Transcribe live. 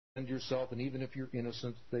yourself, and even if you're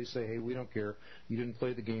innocent, they say, hey, we don't care. You didn't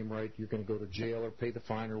play the game right. You're going to go to jail or pay the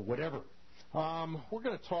fine or whatever. We're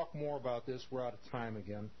going to talk more about this. We're out of time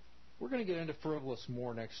again. We're going to get into frivolous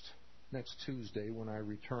more next Tuesday when I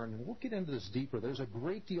return, and we'll get into this deeper. There's a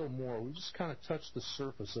great deal more. We just kind of touched the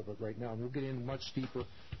surface of it right now, and we'll get in much deeper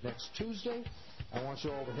next Tuesday. I want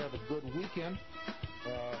you all to have a good weekend.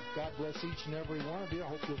 God bless each and every one of you. I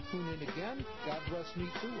hope you'll tune in again. God bless me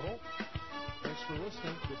too, Hope. Thanks for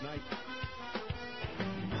listening. Good night.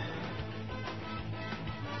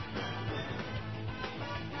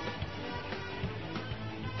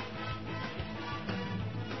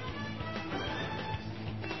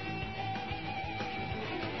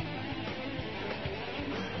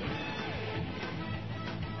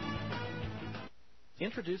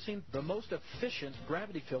 Introducing the most efficient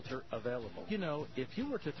gravity filter available. You know, if you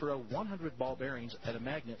were to throw 100 ball bearings at a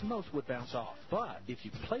magnet, most would bounce off. But if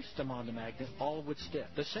you placed them on the magnet, all would stick.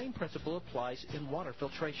 The same principle applies in water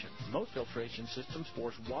filtration. Most filtration systems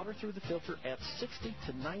force water through the filter at 60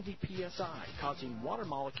 to 90 psi, causing water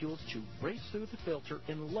molecules to race through the filter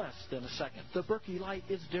in less than a second. The Berkey Light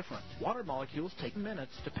is different. Water molecules take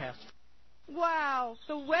minutes to pass. Wow,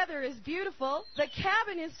 the weather is beautiful, the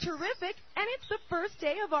cabin is terrific, and it's the first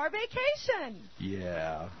day of our vacation.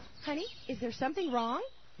 Yeah. Honey, is there something wrong?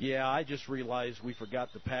 Yeah, I just realized we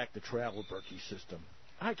forgot to pack the travel Berkey system.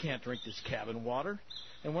 I can't drink this cabin water.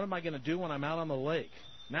 And what am I going to do when I'm out on the lake?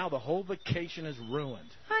 Now the whole vacation is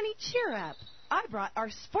ruined. Honey, cheer up. I brought our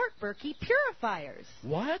Sport Berkey purifiers.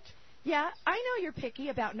 What? Yeah, I know you're picky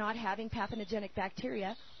about not having pathogenic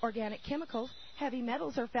bacteria, organic chemicals, heavy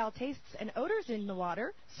metals, or foul tastes and odors in the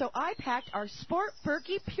water, so I packed our Sport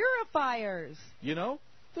Berkey purifiers. You know,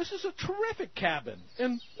 this is a terrific cabin.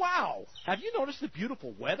 And wow, have you noticed the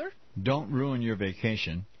beautiful weather? Don't ruin your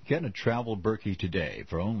vacation. Get a Travel Berkey today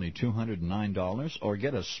for only $209 or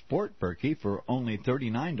get a Sport Berkey for only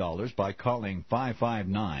 $39 by calling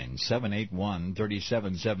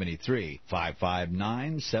 559-781-3773,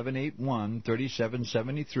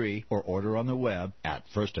 559-781-3773, or order on the web at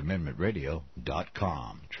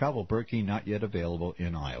firstamendmentradio.com. Travel Berkey not yet available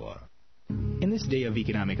in Iowa. In this day of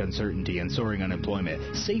economic uncertainty and soaring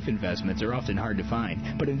unemployment, safe investments are often hard to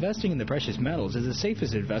find. But investing in the precious metals is the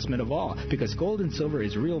safest investment of all, because gold and silver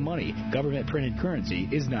is real money. Government-printed currency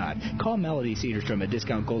is not. Call Melody Cedarstrom at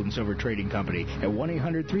Discount Gold and Silver Trading Company at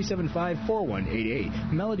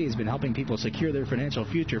 1-800-375-4188. Melody has been helping people secure their financial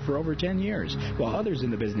future for over 10 years. While others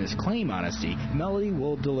in the business claim honesty, Melody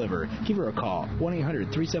will deliver. Give her a call,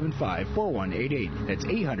 1-800-375-4188. That's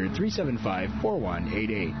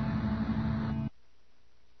 800-375-4188.